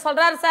இப்படி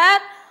சொல்றாரு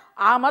சார்?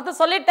 மொத்தம்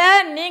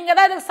சொல்லிட்டேன், நீங்க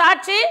தான் இதுக்கு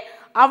சாட்சி.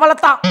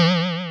 அவ்வளவுதான்.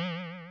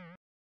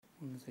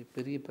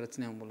 பெரிய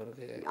பிரச்சனை போல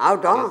இருக்கு.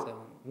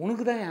 ஆகட்டும்,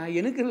 உனக்கு தான்,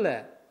 எனக்கு இல்ல.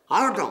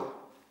 ஆகட்டும்.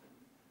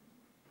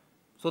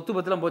 சொத்து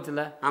பத்திலாம்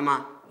போச்சுல்ல? ஆமா.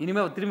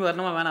 இனிமே திரும்பி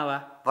வரணுமா வேணாவா?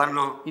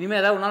 வரணும். இனிமே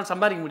ஏதாவது ஒரு நாள்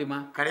சம்பாதிக்க முடியுமா?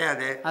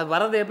 கிடையாது. அது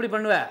வரதை எப்படி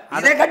பண்ணுவ?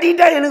 அதை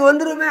கட்டிட்டா எனக்கு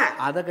வந்துருமே.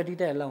 அதை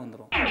கட்டிட்டா எல்லாம்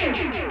வந்துடும்.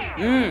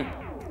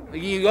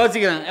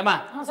 யோசிக்கிறேன். ஏமா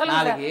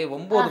நாளைக்கு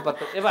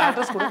 9:10. ஏமா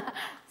அட்ரஸ் கொடு.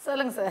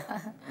 சொல்லுங்க சார்.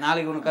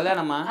 நாளைக்கு உனக்கு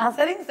கல்யாணமா?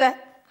 சரிங்க சார்.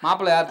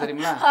 மாப்பிள்ளை யார்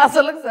தெரியுமா?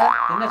 சொல்லுங்க சார்.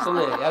 என்ன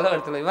சொல்லு? எவ்வளோ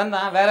இடத்துல இவன்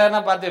தான், வேற யாரா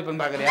பார்த்து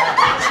வைப்பேன்னு பாக்குறியா?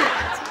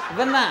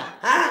 இவன் தான்.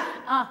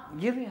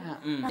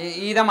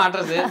 இதான்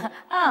அட்ரஸ்.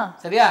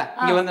 சரியா?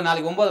 இங்க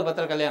நாளைக்கு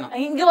 9:10 கல்யாணம்.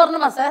 இங்க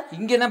வரணுமா சார்?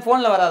 இங்க என்ன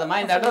போன்ல வராதமா,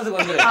 இந்த அட்ரஸுக்கு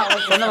வந்துரு.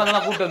 சொன்ன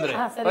வந்தா கூப்பிட்டு வந்துரு.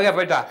 ஓகே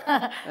போயிட்டா.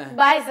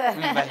 Bye sir.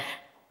 பாய்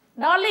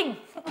டார்லிங்.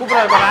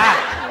 கூப்பிடாத பாடா,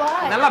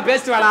 நல்லா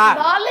பேசிட்டு வாடா.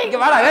 இங்க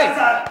வாடா. ஏய்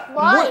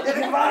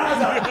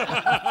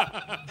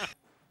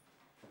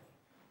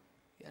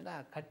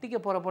கட்டிக்க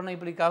போற பொண்ணை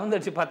இப்படி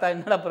கவுந்தடிச்சு பார்த்தா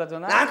என்னடா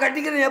பிரச்சனை? நான்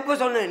கட்டிக்கிறேன் எப்போ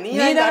சொன்னேன்? நீ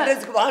இந்த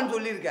அட்ரஸ்க்கு வான்னு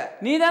சொல்லியிருக்க.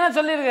 நீ தானே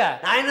சொல்லியிருக்க.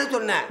 நான் என்ன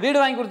சொன்னேன்? வீடு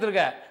வாங்கி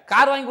கொடுத்துருக்க,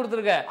 கார் வாங்கி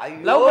கொடுத்துருக்க,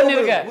 லவ்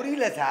பண்ணிருக்க.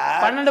 புரியல சார்.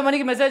 12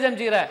 மணிக்கு மெசேஜ்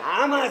அனுப்பிச்சுக்கிற.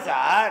 ஆமா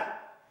சார்,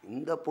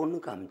 இந்த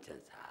பொண்ணுக்கு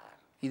அனுப்பிச்சேன் சார்.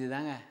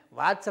 இதுதாங்க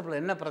வாட்ஸ்அப்ல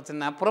என்ன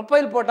பிரச்சனை?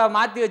 ப்ரொஃபைல் போட்டா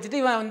மாத்தி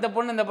வச்சுட்டு இவன் இந்த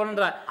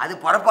பொண்ணுன்றான். அது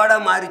புறப்பாடா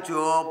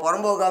மாறிச்சோ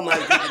புறம்போக்கா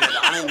மாறிச்சோ.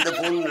 ஆனா இந்த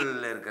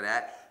பொண்ணுல இருக்கிற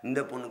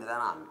இந்த பொண்ணுக்கு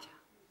தான் நான் அனுப்பிச்சேன்.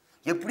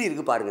 எப்படி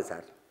இருக்கு பாருங்க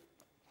சார்.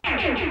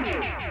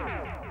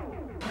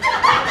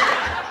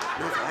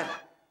 சார்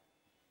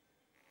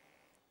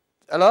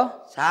ஹலோ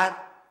சார்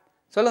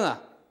சொல்லுங்க.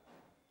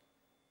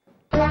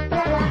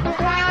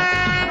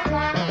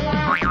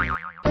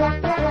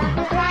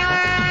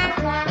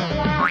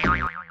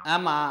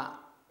 ஆமா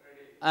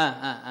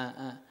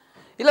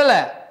இல்லை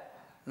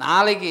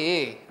நாளைக்கு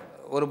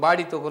ஒரு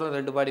பாடி தூக்குறோம்,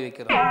 2 பாடி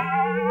வைக்கிறோம்.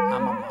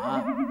 ஆமாம்மா,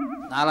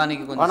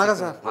 நாளான்னைக்கு கொஞ்சம்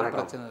வணக்கம் சார்.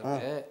 பிரச்சனை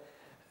இருக்கு.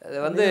 இது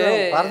வந்து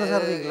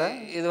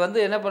இது வந்து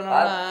என்ன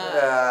பண்ணணும்னா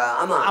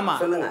ஆமா ஆமா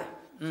சொல்லுங்க.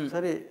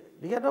 சரி,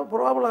 நீங்க என்ன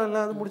ப்ராப்ளம்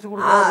இல்லை, அது முடிச்சு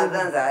கொடுங்க.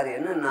 அதுதான் சார்,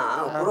 என்னன்னா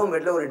புறம்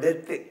வீட்டில் ஒரு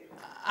டெத்து.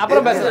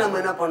 அப்புறம் பேச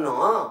நம்ம என்ன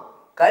பண்ணோம்,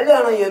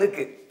 கல்யாணம்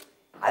இருக்கு,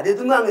 அது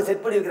எதுவுமே அங்கே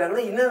செட் பண்ணி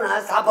வைக்கிறாங்கன்னா என்னன்னா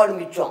சாப்பாடு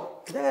மிச்சம்.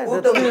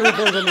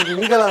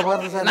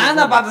 நான்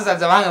தான் பார்த்தேன்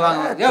சார். வாங்க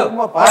வாங்க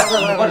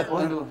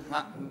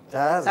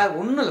சார்,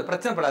 ஒன்றும் இல்லை,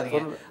 பிரச்சனை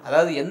படாதீங்க.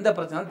 அதாவது எந்த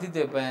பிரச்சனையும்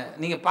தீர்த்து வைப்பேன்.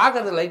 நீங்க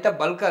பாக்குறது லைட்டா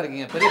பல்கா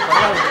இருக்கீங்க, பெரிய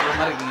பரவாயில்ல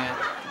மாதிரி இருக்கீங்க.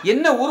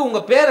 என்ன ஊர், உங்க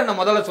பேர் என்ன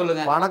முதல்ல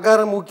சொல்லுங்க.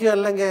 பணக்காரன் முக்கியம்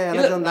இல்லைங்க,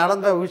 எனக்கு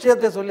நடந்த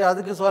விஷயத்தை சொல்லி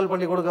அதுக்கு சால்வ்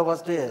பண்ணி கொடுக்க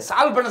ஃபர்ஸ்ட்.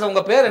 சால்வ் பண்ண சார்.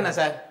 உங்க பேர் என்ன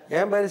சார்?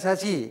 என் பேரு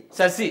சசி.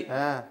 சசி,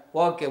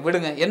 ஓகே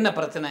விடுங்க. என்ன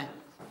பிரச்சனை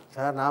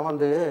சார்? நான்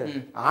வந்து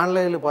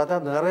ஆன்லைன்ல பார்த்தா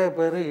நிறைய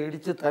பேர்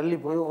இடிச்சு தள்ளி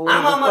போய்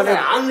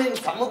ஆன்லைன்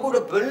சம கூட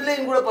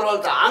பெண்லைன் கூட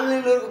பரவாயில்ல,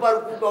 ஆன்லைன்ல இருக்கு பாரு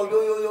கூட்டம்.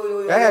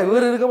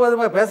 இவர்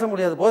இருக்கும்போது பேச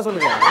முடியாது, போக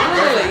சொல்லுங்க.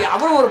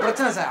 அவரும் ஒரு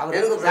பிரச்சனை சார்.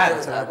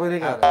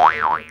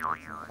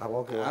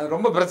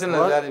 ரொம்ப பிரச்சனை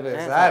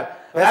சார்.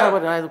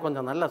 இது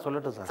கொஞ்சம் நல்லா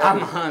சொல்லட்டும் சார்.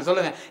 ஆமா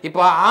சொல்லுங்க.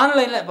 இப்போ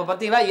ஆன்லைன்ல இப்ப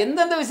பாத்தீங்களா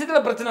எந்தெந்த விஷயத்துல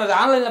பிரச்சனை வருது?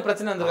 ஆன்லைன்ல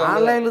பிரச்சனை வந்து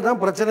ஆன்லைன்ல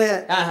தான் பிரச்சனையே.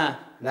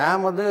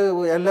 நான் வந்து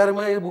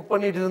எல்லாருமே புக்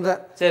பண்ணிட்டு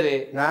இருந்தேன். சரி,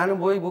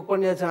 நானும் போய் புக்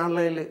பண்ணியாச்சு.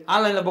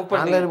 ஆன்லைன்ல புக்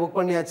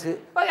பண்ணியாச்சு.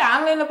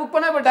 ஆன்லைன்ல புக்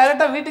பண்ணா இப்ப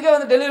டைரக்டா வீட்டுக்கே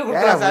வந்து டெலிவரி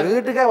கொடுக்கலாம் சார்.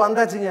 வீட்டுக்கே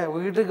வந்தாச்சுங்க.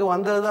 வீட்டுக்கு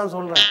வந்ததுதான்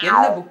சொல்றேன்.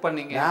 என்ன புக்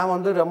பண்ணீங்க? நான்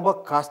வந்து ரொம்ப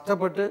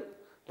கஷ்டப்பட்டு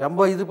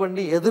ரொம்ப இது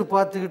பண்ணி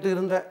எதிர்பார்த்துக்கிட்டு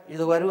இருந்தேன்.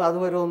 இது வரும் அது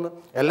வரும்னு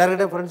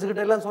எல்லார்கிட்ட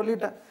ஃப்ரெண்ட்ஸுக்கிட்ட எல்லாம்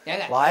சொல்லிட்டேன்.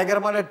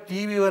 பயங்கரமான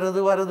டிவி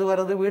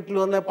வருது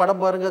வீட்டில் வந்தேன்,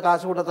 படம் பாருங்க,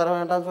 காசு கூட தர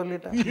வேண்டாம்னு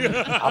சொல்லிட்டேன்.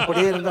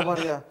 அப்படியே இருந்த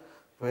பாருங்க,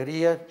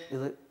 பெரிய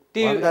இது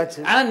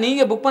வந்தாச்சு. ஆனா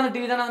நீங்க புக் பண்ண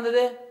டிவி தானே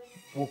வந்தது?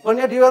 புக்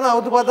பண்ணிய டிவி தான்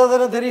அவுத்து பார்த்தா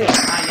தானே தெரியும்.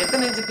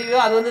 எத்தனை இன்ச்சு டிவியோ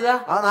அது வந்துதா?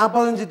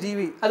 40 இன்ச்சு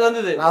டிவி அது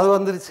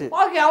வந்துருச்சு.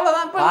 ஓகே,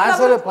 அவ்வளவுதான்.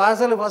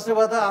 பார்சல் ஃபர்ஸ்ட்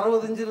பார்த்தா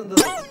 60 இன்ச்சு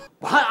இருந்தது.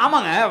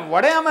 ஆமாங்க,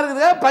 உடையாம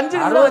இருக்குது. பஞ்சு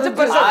வச்சு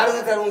பெருசா.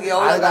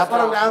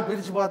 அதுக்கப்புறம் நான்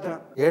பிரிச்சு பார்த்தேன்,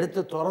 எடுத்து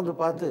திறந்து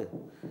பார்த்து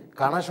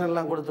கனெக்ஷன்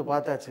எல்லாம் கொடுத்து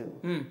பார்த்தாச்சு.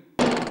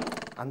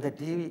 அந்த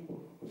டிவி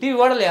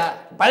ஓடலையா?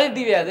 பழைய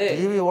டிவி அது?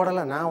 டிவி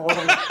ஓடல, நான்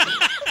ஓடல.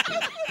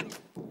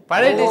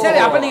 பழைய டிவி. சரி,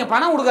 அப்ப நீங்க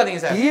பணம்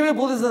கொடுக்காதீங்க சார். டிவி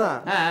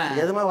புதுசுதான்,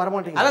 எதுவுமே வர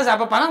மாட்டீங்க. அதான் சார்,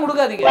 அப்ப பணம்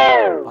கொடுக்காதீங்க.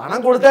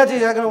 பணம் கொடுத்தாச்சு,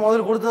 ஏற்கனவே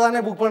முதல்ல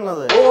கொடுத்துதானே புக்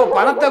பண்ணது. ஓ,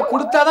 பணத்தை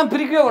கொடுத்தாதான்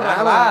பிரிக்கவே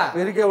விடுறாங்களா?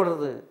 பிரிக்க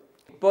விடுறது.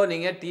 இப்போ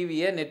நீங்க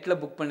டிவியை நெட்ல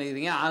புக்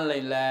பண்ணிக்கிறீங்க,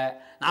 ஆன்லைன்ல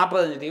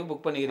 45 டிவி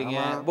புக் பண்ணிக்கிறீங்க.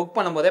 புக்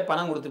பண்ணும்போதே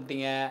பணம்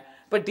கொடுத்துட்டீங்க.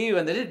 இப்போ டிவி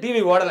வந்துட்டு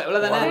டிவி ஓடலை,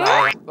 இவ்வளோதானே?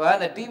 இப்போ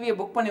அந்த டிவியை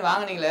புக் பண்ணி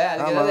வாங்கினீங்களே,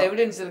 அதுக்கு ஏதாவது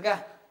எவிடன்ஸ் இருக்கா?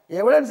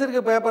 எவிடன்ஸ்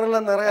இருக்கு,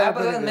 பேப்பர்லாம் நிறைய.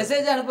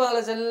 மெசேஜ்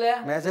அனுப்புவாங்களா செல்லுல?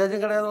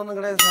 மெசேஜும் கிடையாது, ஒன்றும்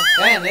கிடையாது.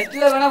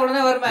 நெட்ல வேணா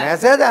உடனே வருமே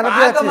மெசேஜ்.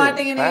 அனுப்ப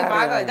மாட்டீங்க நீங்க.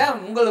 பார்க்க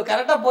உங்களுக்கு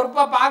கரெக்டா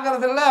பொறுப்பா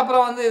பாக்குறது இல்ல,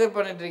 அப்புறம் வந்து இது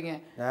பண்ணிட்டு இருக்கீங்க.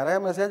 நிறைய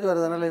மெசேஜ்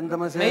வருதுனால இந்த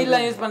மெசேஜ்.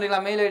 மெயில்லாம் யூஸ்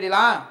பண்றீங்களா? மெயில்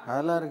ஐடிலாம்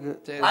அதெல்லாம் இருக்கு.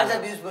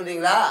 வாட்ஸ்அப் யூஸ்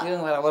பண்றீங்களா?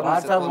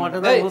 வாட்ஸ்அப்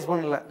மட்டும் தான் யூஸ்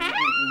பண்ணல.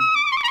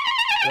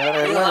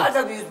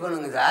 வாட்ஸ்அப் யூஸ்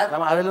பண்ணுங்க சார்.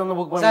 நம்ம அதுல ஒன்று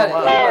புக்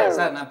பண்ணுவோம்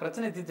சார். நான்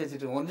பிரச்சனை தீர்த்து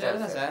வச்சுட்டு கொஞ்சம்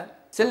சொல்லுங்க சார்.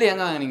 செல்லு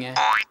எங்க வாங்குனீங்க?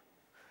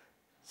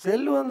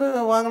 செல்லு வந்து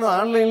வாங்கணும்,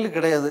 ஆன்லைன்ல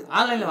கிடையாது.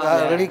 ஆன்லைன்ல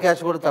ரெடி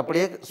கேஷ் கொடுத்து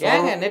அப்படியே.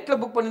 ஏங்க நெட்ல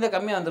புக் பண்ணி தான்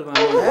கம்மியா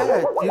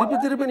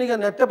வந்திருக்கும். திருப்பி நீங்க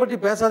நெட்டை பத்தி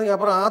பேசாதீங்க,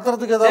 அப்புறம்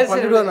ஆத்திரத்துக்கு ஏதாவது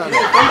பண்ணிடுவேன் நான்.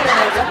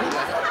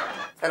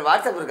 சார்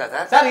வாட்ஸ்அப் இருக்கா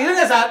சார்? சார்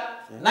இருங்க சார்,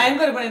 நான்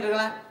என்கொயரி பண்ணிட்டு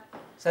இருக்கேன்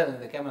சார்.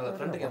 இந்த கேமரால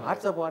ஃப்ரண்ட் கேமரா.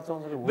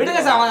 வாட்ஸ்அப்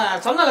விடுங்க சார், அவன்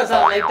சொன்னல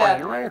சார் லைட்டா.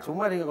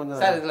 சும்மா நீங்க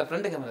கொஞ்சம். சார் இதுல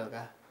ஃப்ரண்ட் கேமரா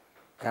இருக்கா?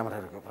 கேமரா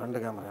இருக்கு, ஃப்ரண்ட்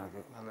கேமரா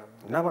இருக்கு.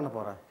 என்ன பண்ண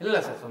போறேன்? இல்ல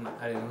சார் சொன்னேன்.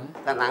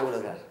 சார் நான்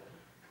கொடுங்க.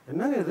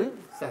 என்னங்க இது?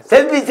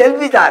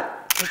 Selfie sir.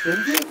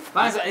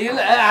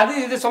 இல்ல அது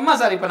இது சும்மா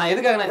சார். இப்ப நான்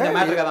எதுக்காக இந்த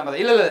மேட்டருக்கு தான்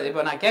பார்த்தேன். இல்ல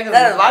இப்ப நான்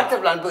கேக்குறேன்,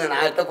 வாட்ஸ்அப்ல அனுப்புங்க,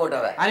 நான் எடுத்து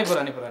போட்டோவே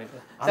அனுப்புறேன்.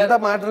 அந்த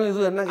மேட்டர்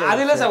இது என்னங்க?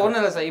 அது இல்ல சார், ஒண்ணு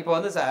இல்ல சார். இப்போ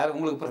வந்து சார்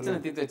உங்களுக்கு பிரச்சனை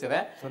தீர்த்து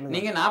வச்சுறேன்.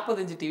 நீங்க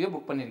 40 இன்ச் டிவி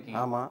புக் பண்ணிருக்கீங்க.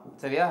 ஆமா,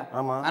 சரியா?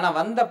 ஆனா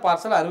வந்த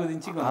பார்சல் 60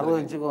 இன்ச்சுக்கு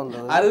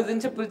 60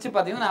 இன்ச் பிரிச்சு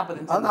பாத்தீங்கன்னா 40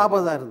 இன்ச்.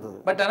 40 தான் இருந்தது.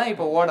 பட் ஆனா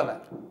இப்போ ஓடல.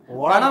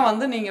 பணம்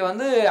வந்து நீங்க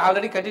வந்து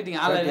ஆல்ரெடி கட்டிட்டீங்க,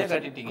 ஆன்லைன்லயே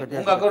கட்டிட்டீங்க.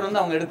 உங்க அக்கவுண்ட்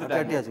வந்து அவங்க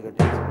எடுத்துட்டாங்க.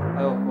 கட்டியாச்சு.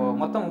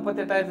 மொத்தம்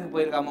 38,000க்கு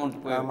போயிருக்க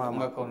அமௌண்ட் போயிருக்கு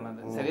உங்க அக்கவுண்ட்ல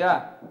இருந்து. சரியா?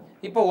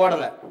 இப்போ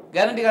ஓடல.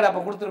 கேரண்டி கார்டு அப்ப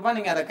கொடுத்துருப்பா,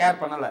 நீங்க அதை கேர்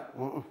பண்ணல.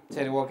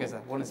 சரி ஓகே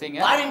சார், ஒண்ணு செய்யுங்க.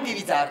 Foreign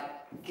TV sir.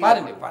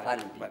 பாருங்க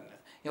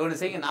ஒண்ணு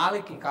செய்யுங்க.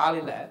 நாளைக்கு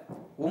காலையில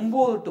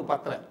 9 to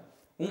 10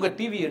 உங்கள்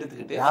டிவி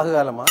எடுத்துக்கிட்டு யாரு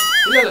காலமா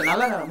இல்லை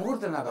நல்ல நேரம்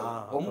முகூர்த்த நேரம்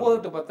 9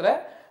 to 10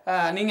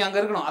 நீங்கள் அங்கே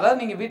இருக்கணும். அதாவது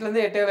நீங்கள்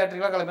வீட்டிலேருந்து 8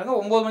 8:30 கிளம்புங்க,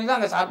 9 மணிக்கு தான்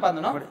அங்கே ஷார்ப்பாக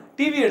இருந்தணும்.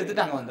 டிவி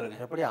எடுத்துட்டு அங்கே வந்துடுங்க.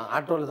 எப்படி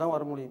ஆட்டோவில் தான்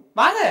வர முடியும்?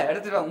 வாங்க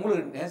எடுத்துட்டு வாங்க.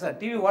 உங்களுக்கு ஏன் சார்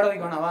டிவி ஓட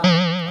வைக்க வேணாவா?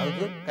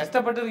 அதுக்கு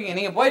கஷ்டப்பட்டு இருக்கீங்க.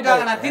 நீங்கள்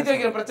போயிட்டாங்க, நான் தீர்த்து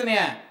வைக்கிற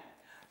பிரச்சனையை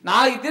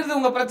நாளைக்கு தீர்த்து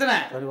உங்க பிரச்சனை.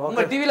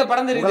 உங்க டிவில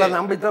பறந்துருக்கு.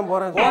 நம்பித்தான்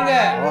போறேன். போங்க.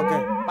 ஓகே.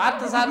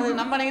 பார்த்து சார்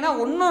நம்பினீங்கன்னா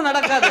ஒன்றும்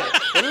நடக்காது,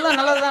 எல்லாம்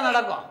நல்லதுதான்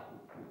நடக்கும்.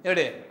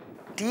 எப்படி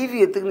டிவி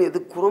எத்துக்குன்னு எது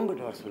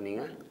குறும்பிட்டு வர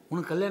சொன்னீங்க?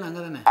 உனக்கு கல்யாணம்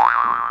அங்கே தானே?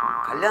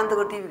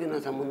 கல்யாணத்துக்கு டிவிக்கு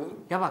என்ன சம்பந்தம்?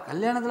 ஏவா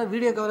கல்யாணத்தில்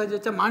வீடியோ கவரேஜ்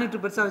வச்சா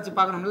மானிட்டர் பெருசாக வச்சு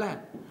பார்க்கணும்ல.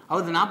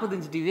 அவருக்கு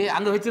 45 டிவி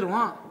அங்கே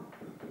வச்சிருவோம்.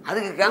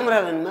 அதுக்கு கேமரா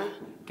வேணுமா?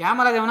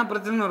 கேமரா வேணா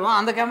பிரச்சனை வருவோம்.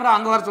 அந்த கேமரா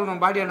அங்கே வர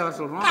சொல்கிறோம், பாடி ஆண்ட வர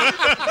சொல்கிறோம்.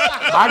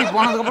 பாடி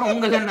போனதுக்கப்புறம்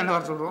உங்கள் கல்யாணம்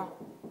வர சொல்கிறோம்.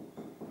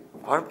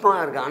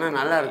 குழப்பமாக இருக்குது, ஆனால்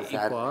நல்லா இருக்கு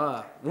சார்.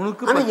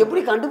 உனக்கு ஆனால்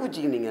எப்படி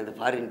கண்டுபிடிச்சிங்க அந்த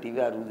ஃபாரின் டிவி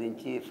 60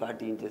 இன்ச்சு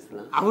 40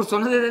 இன்ச்சஸ்லாம்? அவர்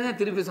சொன்னதே தானே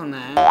திருப்பி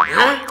சொன்னேன்.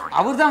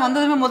 அவர் தான்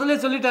வந்ததுமே முதல்ல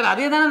சொல்லிட்டாரு,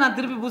 அதே தானே நான்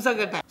திருப்பி புதுசாக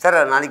கேட்டேன். சார்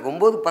நாளைக்கு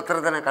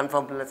 9:10 தானே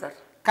கன்ஃபார்ம் இல்லை சார்?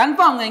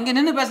 கன்ஃபார்ம். இங்கே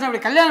நின்று பேசினா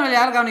அப்படி கல்யாண வேலை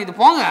யாருக்கு அவனு இது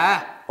போங்க.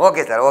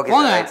 ஓகே சார், ஓகே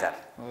போங்க சார்.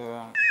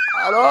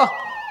 ஹலோ,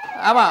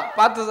 ஆமாம்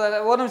பார்த்து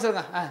சார், ஒரு நிமிஷம்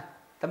இருங்க.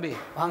 தம்பி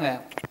வாங்க.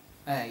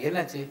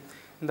 என்னாச்சு?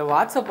 இந்த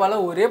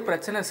வாட்ஸ்அப்பால் ஒரே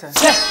பிரச்சனை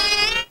சார்.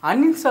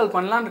 அன்இன்ஸ்டால்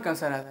பண்ணலான்னு இருக்கேன்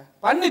சார். அதை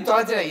பண்ணி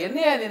தொலைச்சிட.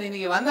 என்னையா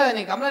இன்னைக்கு வந்த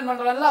நீ கம்ப்ளைண்ட்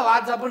பண்ணுறல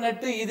வாட்ஸ்அப்பு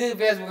நெட்டு இது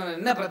ஃபேஸ்புக்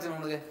என்ன பிரச்சனை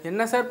உனக்கு?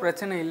 என்ன சார்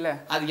பிரச்சனை இல்லை?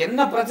 அது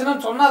என்ன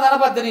பிரச்சனைன்னு சொன்னா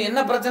தானே தெரியும்.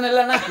 என்ன பிரச்சனை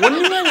இல்லைன்னா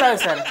ஒன்றுமே இல்லை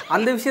சார்.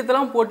 அந்த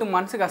விஷயத்தெல்லாம் போட்டு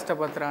மனசு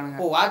கஷ்டப்படுத்துறானுங்க.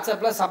 ஓ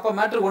வாட்ஸ்அப்பில் சப்ப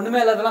மேட்ரு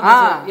ஒன்றுமே இல்லாதெல்லாம்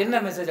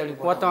என்ன மெசேஜ் அப்படி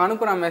ஒருத்தன்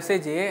அனுப்புகிறான்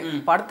மெசேஜ்,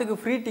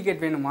 படத்துக்கு ஃப்ரீ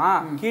டிக்கெட் வேணுமா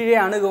கீழே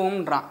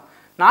அணுகவும்ன்றான்.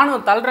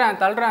 நானும்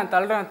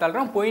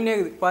தள்ளுறேன் போயினே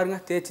இருக்குது பாருங்க.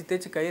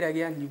 தேய்ச்சி கயிறு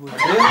அகையா அஞ்சு போகுது.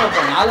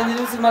 4-5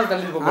 நிமிஷம் மேலே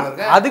தள்ளி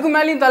போக அதுக்கு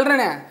மேலேயும்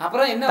தள்ளுறேனே.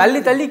 அப்புறம்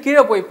என்ன தள்ளி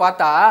கீழே போய்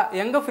பார்த்தா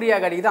எங்க ஃப்ரீயா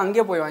கிடைக்குது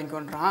அங்கேயே போய்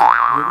வாங்கிக்கொன்றான்.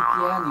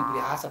 நீ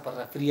இப்படி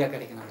ஆசைப்படுற ஃப்ரீயா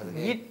கிடைக்கணும்?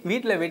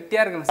 வீட்டில்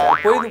வெட்டியா இருக்கணும்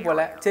சார். போயிது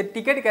போல சரி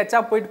டிக்கெட்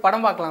கிடைச்சா போயிட்டு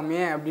படம்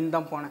பார்க்கலாமே அப்படின்னு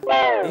தான் போனேன்.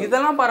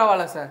 இதெல்லாம்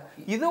பரவாயில்ல சார்.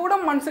 இதை விட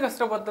மனசு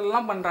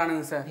கஷ்டப்படுத்தலாம்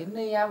பண்றானுங்க சார்.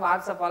 என்னையா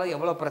வாட்ஸ்அப்பால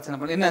எவ்வளவு பிரச்சனை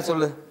பண்ணு? என்ன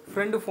சொல்லு.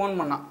 ஃப்ரெண்டு ஃபோன்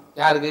பண்ணான்.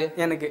 யாருக்கு?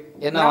 எனக்கு.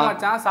 என்ன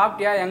மச்சான்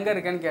சாப்பிட்டியா எங்க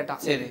இருக்கேன்னு கேட்டான்.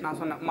 சரி நான்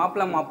சொன்னேன்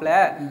மாப்பிள்ள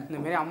இந்த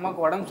மாதிரி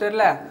அம்மாவுக்கு உடம்பு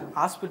சரியில்லை,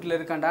 ஹாஸ்பிட்டல்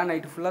இருக்காண்டா,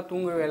 நைட்டு ஃபுல்லா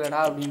தூங்கவே இல்லடா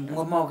அப்படின்னு.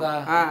 உங்க அம்மாவுக்கா?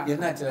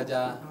 என்னாச்சு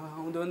ராஜா?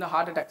 அது வந்து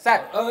ஹார்ட் அட்டாக்.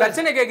 சார்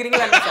பிரச்சனை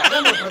கேட்குறீங்களா?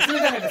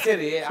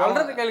 சரி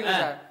சொல்றது கேளுங்க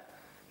சார்.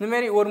 இந்த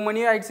மாதிரி 1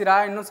 மணி ஆயிடுச்சுடா,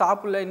 இன்னும்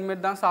சாப்பிடல,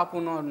 இனிமேல் தான்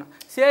சாப்பிடணும்.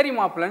 சரி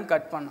மாப்பிள்ளன்னு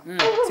கட்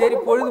பண்ணேன். சரி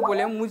பொழுது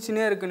போலே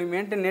மூச்சுனே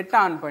இருக்கணுமேன்ட்டு நெட்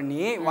ஆன்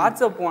பண்ணி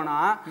வாட்ஸ்அப் போனா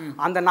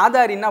அந்த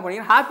நாதாரி என்ன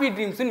பண்ணி ஹாப்பி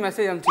ட்ரீம்ஸ்ன்னு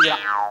மெசேஜ்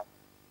அனுப்பிச்சிக்கிறான்.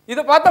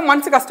 இதை பார்த்தா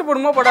மனசு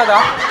கஷ்டப்படுமா படாதா?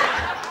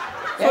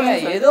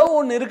 ஏதோ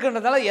ஒன்று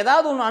இருக்குன்றதால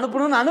ஏதாவது ஒன்று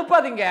அனுப்பணும்னு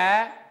அனுப்பாதீங்க.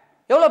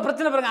 எவ்வளோ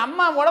பிரச்சனை பாருங்க.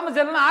 அம்மா உடம்பு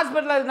சரியில்லைன்னா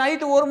ஹாஸ்பிட்டலில்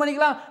நைட்டு 1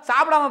 மணிக்கெலாம்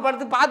சாப்பிடாம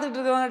படுத்து பார்த்துட்டு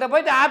இருக்கிறவங்ககிட்ட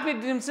போயிட்டு happy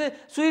dreams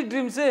sweet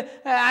dreams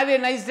ஹாவி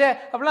nice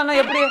அப்படிலாம்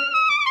நான் எப்படி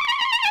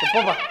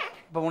போப்பா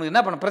இப்போ உனக்கு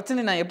என்ன பண்ண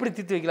பிரச்சனை நான் எப்படி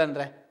தீர்த்து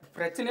வைக்கலான்ற?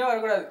 பிரச்சனையே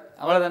வரக்கூடாது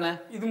அவ்வளோதானே.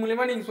 இது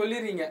மூலியமா நீங்கள்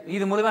சொல்லிடுறீங்க.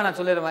 இது மூலியமா நான்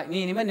சொல்லிடுவேன். நீ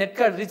இனிமேல் நெட்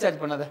கார்டு ரீசார்ஜ்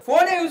பண்ணாத,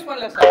 ஃபோனே யூஸ்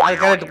பண்ணல சார். அது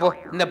கரெக்ட். போ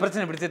இந்த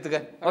பிரச்சனை இப்படி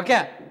தீர்த்துக்க. ஓகே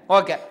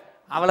ஓகே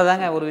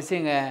அவ்வளோதாங்க ஒரு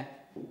விஷயங்க.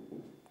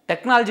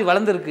 டெக்னாலஜி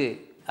வளர்ந்துருக்கு,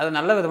 அதை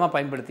நல்ல விதமாக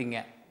பயன்படுத்திங்க.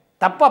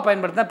 தப்பாக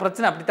பயன்படுத்தினா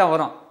பிரச்சனை அப்படி தான்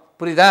வரும்.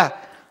 புரியுதா?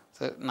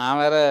 சரி நான்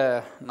வேறு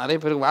நிறைய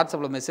பேருக்கு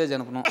வாட்ஸ்அப்பில் மெசேஜ்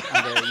அனுப்பணும்.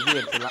 அந்த இது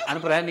எடுத்துக்கலாம்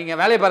அனுப்புகிறேன். நீங்கள்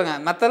வேலையை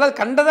பாருங்கள். மற்றெல்லாம்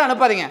கண்டதை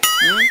அனுப்பாதீங்க.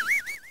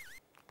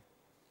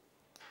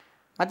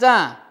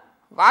 மச்சான்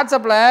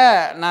வாட்ஸ்அப்பில்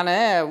நான்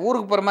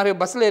ஊருக்கு போகிற மாதிரி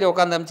பஸ்ஸில் ஏறி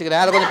உட்காந்து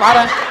அனுப்பிச்சிக்கிறேன், அதை கொஞ்சம்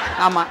பாரு.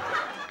 ஆமாம்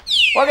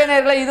ஓகே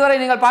நேயர்களே, இதுவரை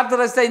நீங்கள் பார்த்து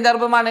ரசித்த இந்த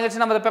அற்புதமான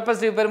நிகழ்ச்சி நமது பெப்பர்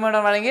ஸ்டீவ்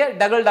பெருமையுடன் வழங்கிய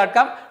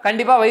டகல்.com.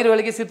 கண்டிப்பாக வயிறு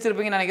வலிக்கு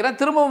சிரிச்சிருப்பீங்கன்னு நினைக்கிறேன்.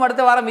 திரும்பவும்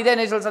அடுத்த வாரம் இதே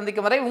நிகழ்ச்சியில்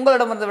சந்திக்கும் வரை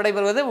உங்களிடமிருந்து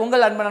விடைபெறுவது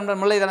உங்கள் அன்பு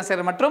நண்பர் முல்லை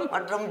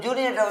மற்றும்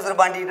ஜூனியர் ட்ரவுசர்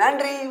பாண்டி.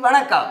 நன்றி,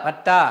 வணக்கம்.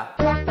 வட்டா.